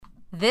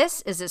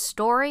This is a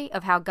story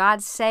of how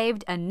God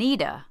saved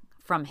Anita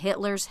from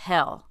Hitler's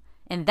hell.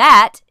 And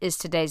that is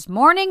today's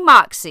Morning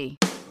Moxie.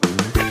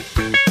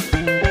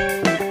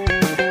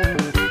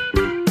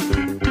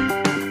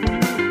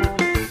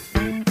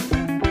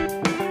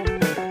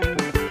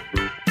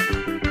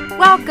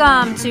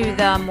 Welcome to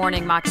the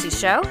Morning Moxie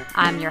Show.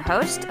 I'm your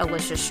host,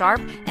 Alicia Sharp,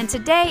 and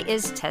today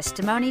is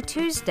Testimony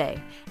Tuesday.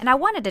 And I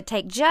wanted to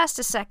take just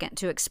a second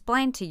to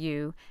explain to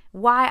you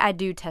why I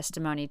do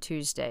Testimony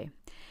Tuesday.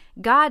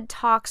 God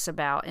talks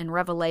about in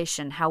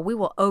Revelation how we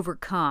will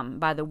overcome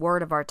by the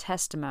word of our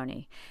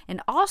testimony,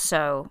 and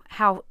also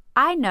how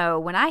I know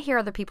when I hear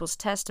other people's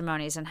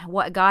testimonies and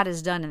what God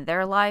has done in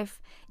their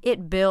life,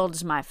 it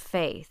builds my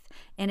faith.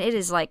 And it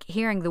is like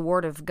hearing the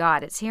word of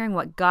God. It's hearing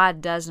what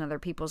God does in other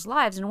people's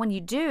lives. And when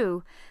you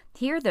do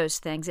hear those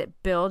things,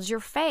 it builds your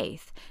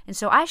faith. And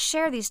so I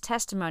share these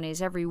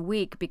testimonies every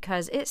week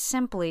because it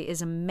simply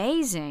is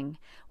amazing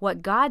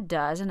what God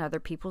does in other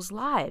people's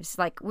lives.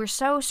 Like, we're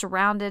so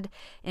surrounded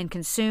and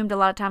consumed a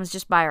lot of times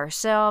just by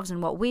ourselves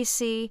and what we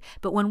see.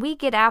 But when we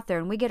get out there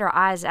and we get our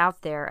eyes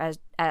out there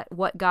at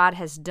what God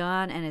has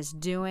done and is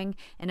doing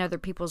in other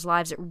people's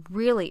lives, it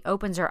really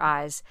opens our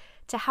eyes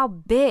to how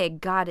big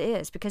God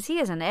is, because He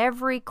is in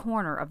every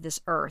corner of this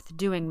earth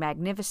doing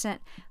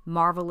magnificent,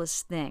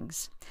 marvelous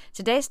things.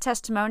 Today's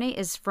testimony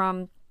is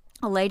from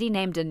a lady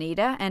named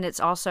Anita, and it's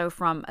also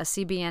from a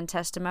CBN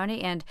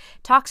testimony, and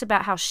talks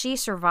about how she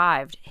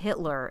survived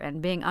Hitler and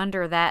being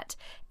under that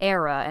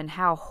era and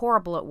how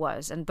horrible it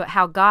was, but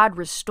how God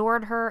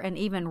restored her and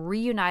even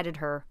reunited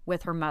her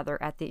with her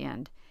mother at the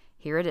end.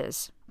 Here it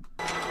is.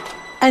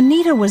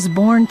 Anita was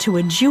born to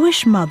a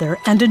Jewish mother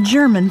and a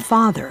German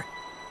father.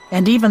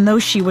 And even though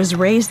she was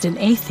raised an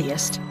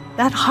atheist,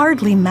 that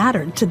hardly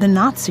mattered to the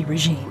Nazi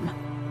regime.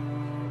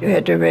 You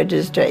had to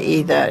register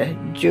either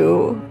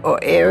Jew or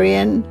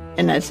Aryan.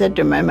 And I said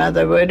to my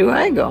mother, where do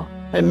I go?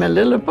 I'm a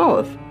little of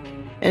both.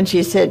 And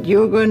she said,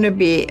 you're going to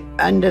be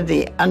under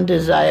the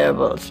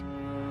undesirables.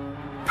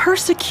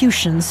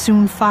 Persecution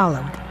soon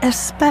followed,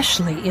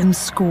 especially in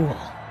school.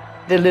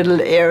 The little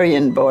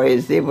Aryan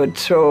boys, they would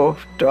throw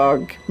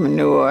dog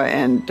manure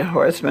and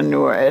horse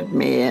manure at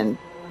me, and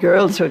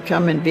girls would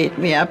come and beat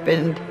me up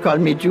and call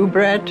me Jew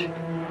brat.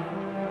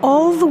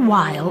 All the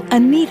while,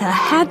 Anita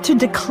had to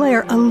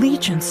declare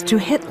allegiance to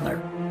Hitler.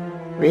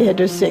 We had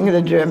to sing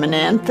the German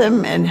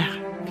anthem, and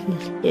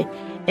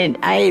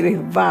I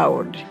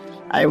vowed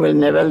I will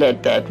never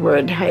let that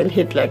word Heil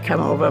Hitler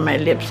come over my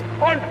lips.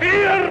 Und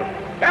wir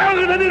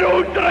werden in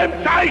unserem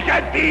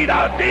Zeichen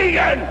wieder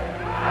siegen!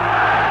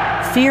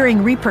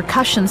 Fearing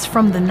repercussions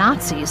from the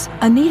Nazis,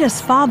 Anita's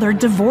father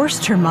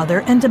divorced her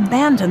mother and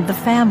abandoned the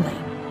family.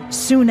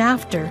 Soon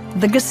after,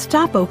 the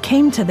Gestapo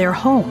came to their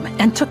home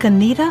and took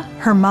Anita,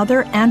 her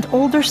mother, and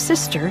older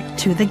sister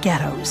to the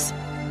ghettos.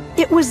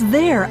 It was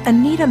there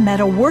Anita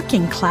met a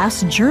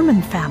working-class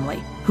German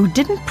family who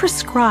didn't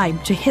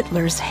prescribe to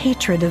Hitler's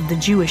hatred of the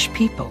Jewish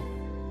people.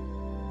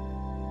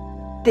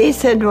 They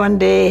said one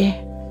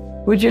day,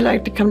 would you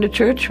like to come to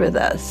church with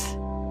us?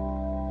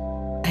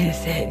 I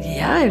said,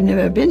 yeah, I've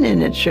never been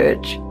in a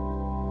church.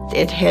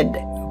 It had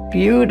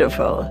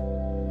beautiful,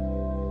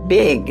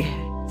 big,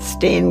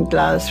 stained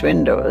glass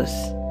windows.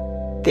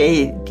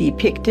 They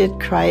depicted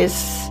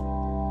Christ's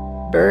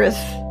birth,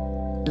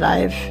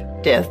 life,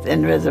 death,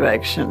 and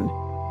resurrection.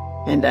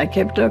 And I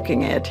kept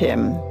looking at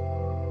him.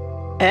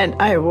 And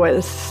I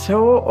was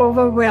so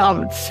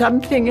overwhelmed.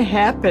 Something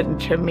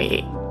happened to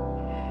me.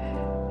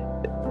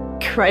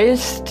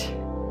 Christ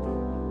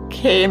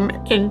came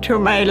into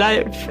my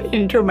life,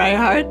 into my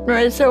heart,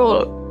 my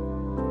soul.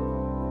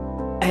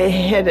 I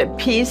had a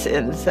peace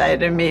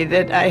inside of me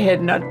that I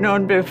had not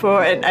known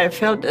before, and I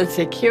felt a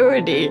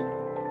security.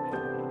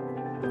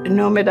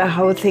 No matter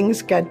how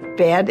things got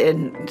bad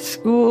in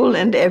school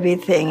and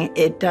everything,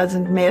 it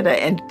doesn't matter.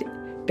 And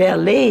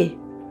ballet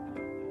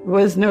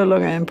was no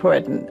longer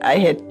important. I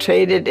had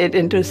traded it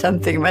into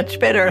something much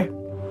better.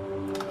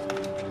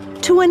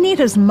 To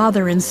Anita's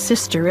mother and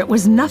sister, it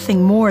was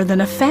nothing more than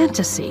a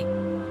fantasy.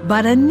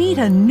 But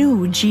Anita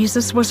knew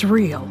Jesus was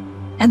real.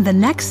 And the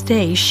next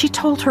day, she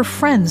told her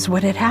friends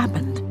what had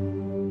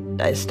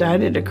happened. I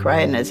started to cry,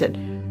 and I said,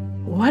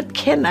 what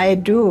can I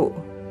do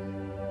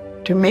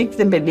to make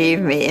them believe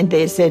me? And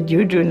they said,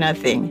 you do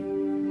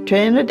nothing.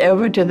 Turn it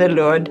over to the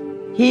Lord.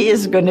 He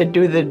is going to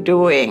do the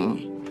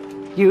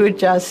doing. You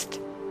just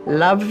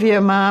love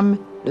your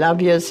mom,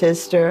 love your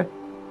sister.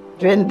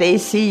 When they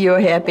see your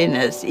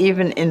happiness,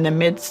 even in the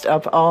midst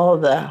of all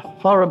the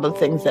horrible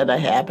things that are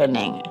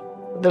happening,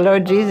 the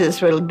Lord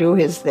Jesus will do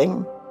His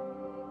thing.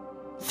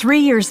 3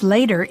 years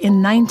later,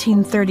 in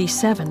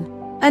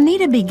 1937,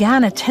 Anita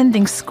began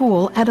attending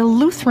school at a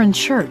Lutheran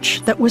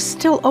church that was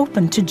still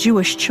open to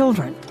Jewish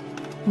children.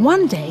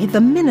 One day,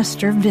 the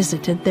minister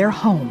visited their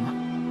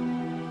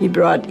home. He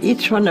brought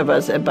each one of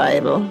us a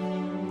Bible,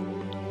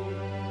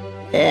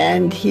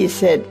 and he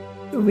said,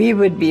 we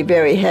would be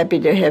very happy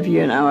to have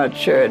you in our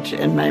church.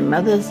 And my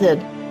mother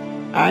said,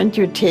 aren't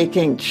you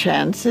taking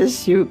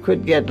chances? You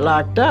could get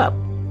locked up.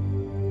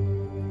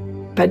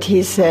 But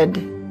he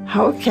said,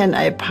 how can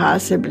I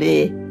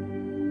possibly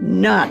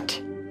not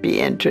be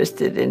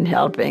interested in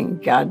helping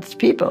God's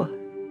people.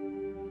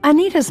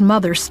 Anita's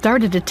mother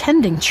started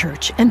attending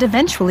church and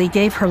eventually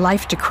gave her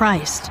life to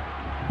Christ.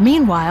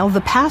 Meanwhile,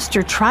 the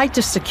pastor tried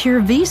to secure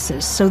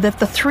visas so that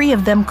the three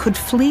of them could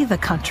flee the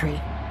country.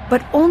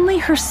 But only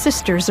her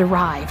sisters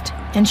arrived,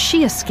 and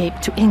she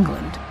escaped to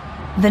England.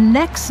 The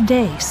next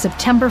day,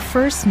 September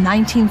 1st,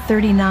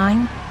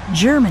 1939,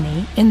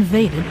 Germany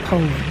invaded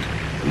Poland.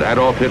 And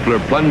Adolf Hitler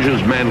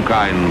plunges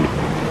mankind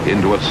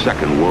into a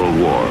second world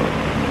war.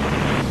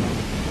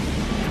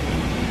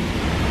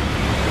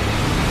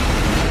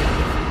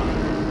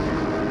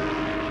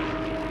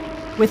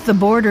 With the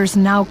borders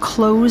now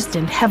closed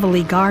and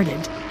heavily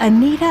guarded,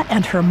 Anita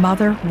and her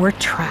mother were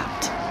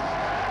trapped.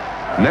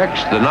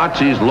 Next, the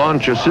Nazis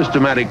launch a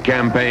systematic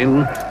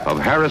campaign of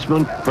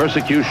harassment,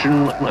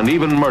 persecution, and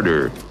even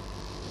murder.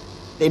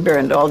 They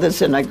burned all the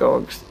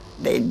synagogues.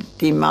 They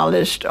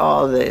demolished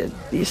all the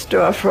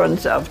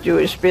storefronts of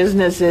Jewish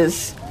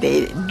businesses.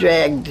 They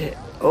dragged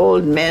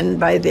old men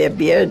by their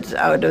beards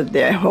out of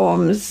their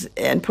homes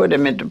and put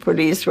them into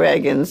police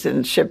wagons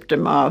and shipped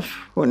them off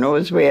who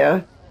knows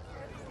where.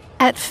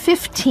 At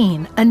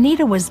 15,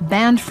 Anita was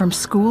banned from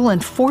school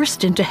and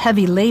forced into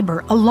heavy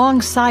labor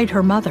alongside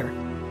her mother.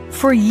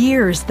 For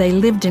years, they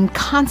lived in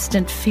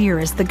constant fear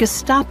as the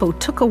Gestapo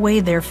took away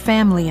their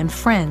family and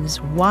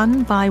friends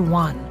one by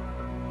one.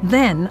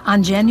 Then,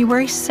 on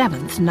January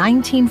 7th,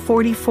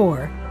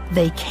 1944,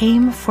 they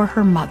came for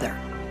her mother.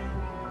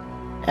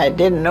 I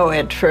didn't know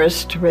at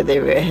first where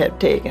they had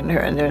taken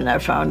her, and then I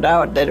found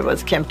out that it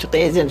was Camp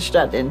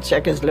Theresienstadt in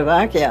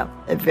Czechoslovakia,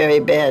 a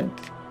very bad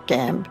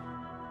camp.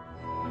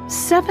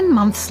 7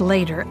 months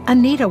later,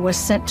 Anita was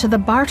sent to the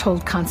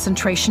Barthold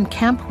concentration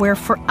camp where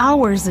for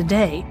hours a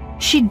day,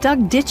 she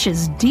dug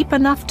ditches deep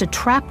enough to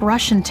trap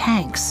Russian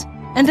tanks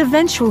and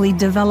eventually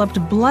developed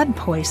blood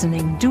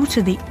poisoning due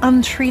to the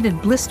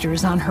untreated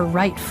blisters on her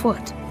right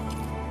foot.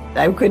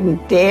 I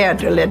couldn't dare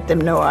to let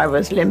them know I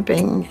was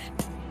limping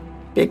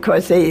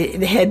because they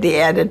had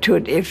the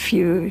attitude, if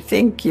you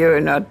think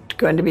you're not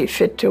going to be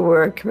fit to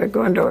work, we're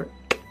going to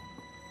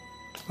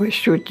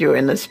shoot you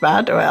in the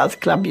spot or else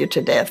club you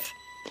to death.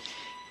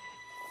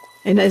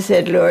 And I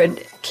said,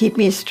 Lord, keep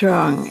me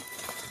strong.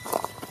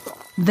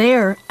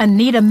 There,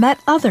 Anita met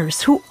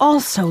others who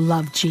also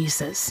loved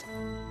Jesus.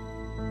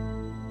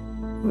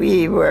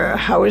 We were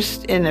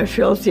housed in a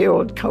filthy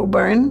old cow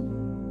barn.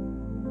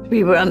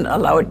 We weren't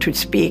allowed to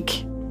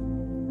speak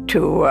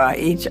to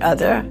each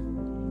other.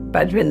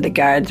 But when the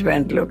guards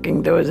went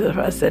looking, those of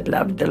us that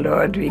loved the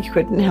Lord, we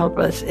couldn't help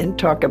us and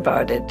talk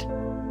about it.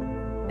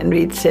 And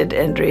we'd sit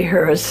and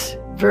rehearse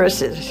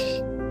verses,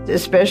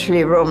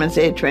 especially Romans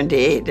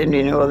 8:28, and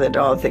we know that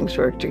all things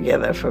work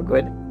together for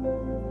good.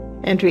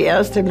 And we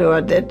asked the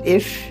Lord that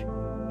if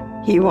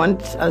He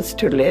wants us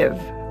to live,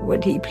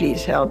 would He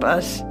please help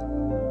us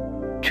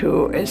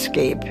to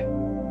escape?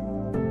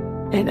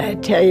 And I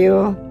tell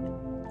you,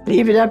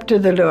 leave it up to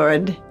the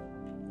Lord.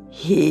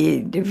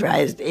 He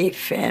devised a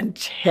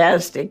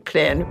fantastic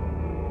plan.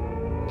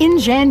 In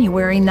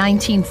January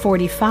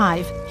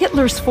 1945,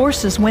 Hitler's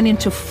forces went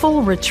into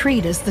full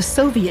retreat as the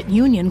Soviet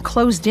Union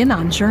closed in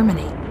on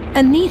Germany.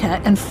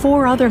 Anita and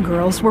 4 other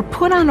girls were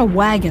put on a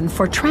wagon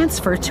for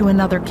transfer to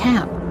another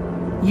camp.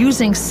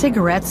 Using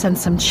cigarettes and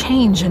some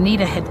change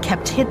Anita had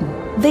kept hidden,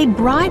 they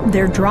bribed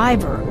their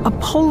driver, a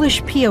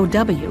Polish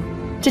POW,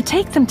 to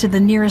take them to the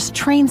nearest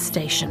train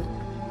station.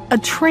 A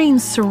train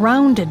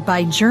surrounded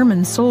by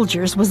German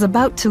soldiers was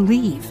about to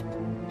leave.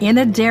 In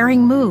a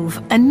daring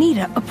move,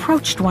 Anita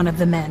approached one of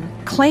the men,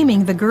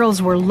 claiming the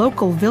girls were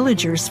local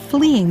villagers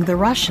fleeing the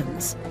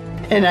Russians.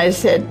 And I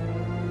said,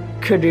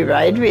 could we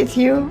ride with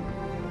you?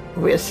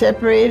 We're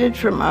separated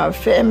from our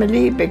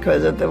family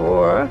because of the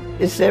war.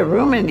 Is there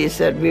room? And he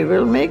said, we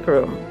will make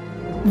room.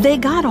 They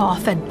got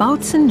off at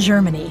Bautzen,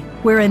 Germany,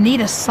 where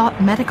Anita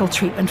sought medical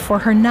treatment for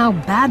her now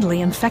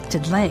badly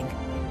infected leg.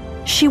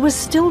 She was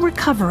still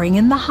recovering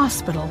in the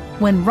hospital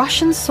when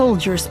Russian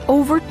soldiers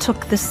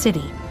overtook the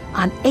city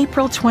on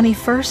April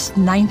 21st,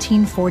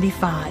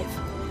 1945.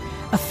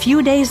 A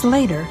few days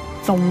later,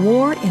 the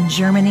war in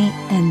Germany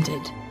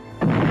ended.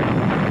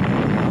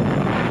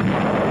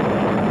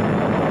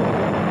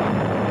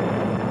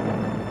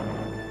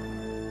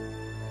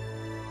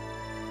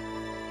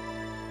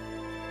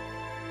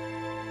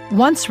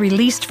 Once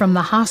released from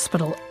the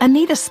hospital,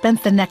 Anita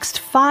spent the next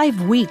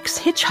 5 weeks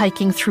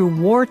hitchhiking through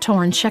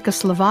war-torn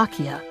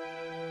Czechoslovakia.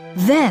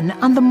 Then,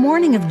 on the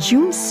morning of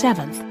June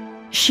 7th,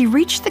 she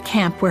reached the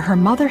camp where her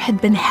mother had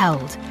been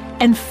held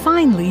and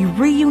finally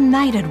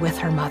reunited with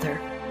her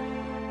mother.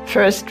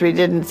 First, we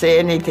didn't say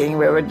anything.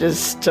 We were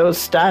just so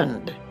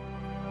stunned.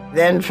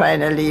 Then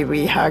finally,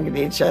 we hugged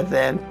each other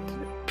and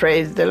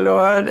praised the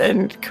Lord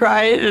and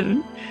cried,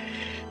 and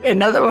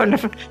another one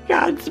of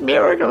God's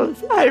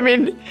miracles. I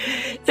mean,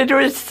 it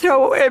was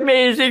so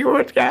amazing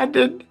what God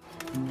did.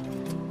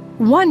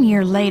 1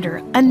 year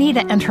later,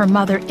 Anita and her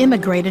mother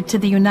immigrated to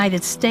the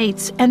United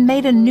States and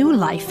made a new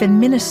life in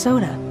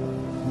Minnesota.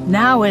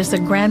 Now, as a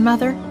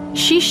grandmother,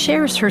 she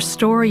shares her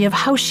story of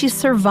how she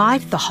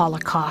survived the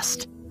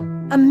Holocaust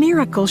a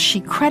miracle she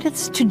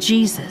credits to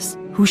Jesus,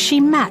 who she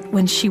met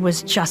when she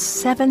was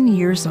just 7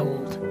 years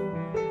old.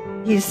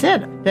 He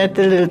said, "Let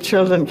the little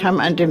children come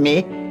unto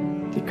me,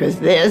 because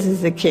theirs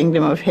is the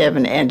kingdom of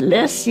heaven. And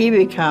lest ye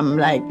become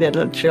like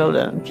little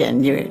children,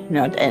 can you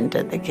not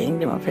enter the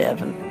kingdom of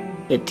heaven."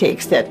 It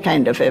takes that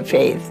kind of a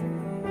faith.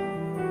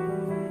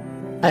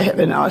 I have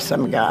an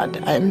awesome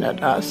God. I'm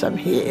not awesome,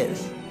 He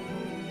is.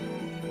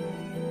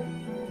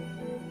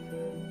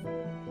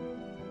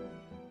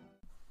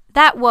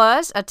 That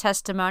was a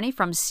testimony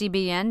from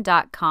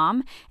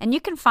CBN.com, and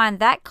you can find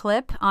that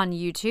clip on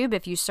YouTube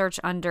if you search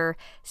under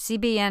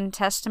CBN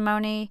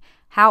Testimony,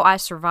 How I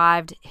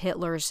Survived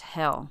Hitler's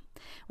Hell.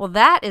 Well,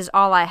 that is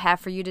all I have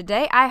for you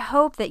today. I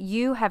hope that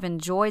you have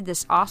enjoyed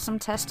this awesome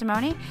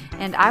testimony,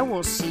 and I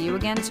will see you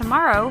again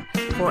tomorrow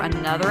for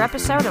another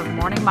episode of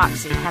Morning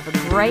Moxie. Have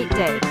a great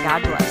day.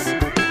 God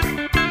bless.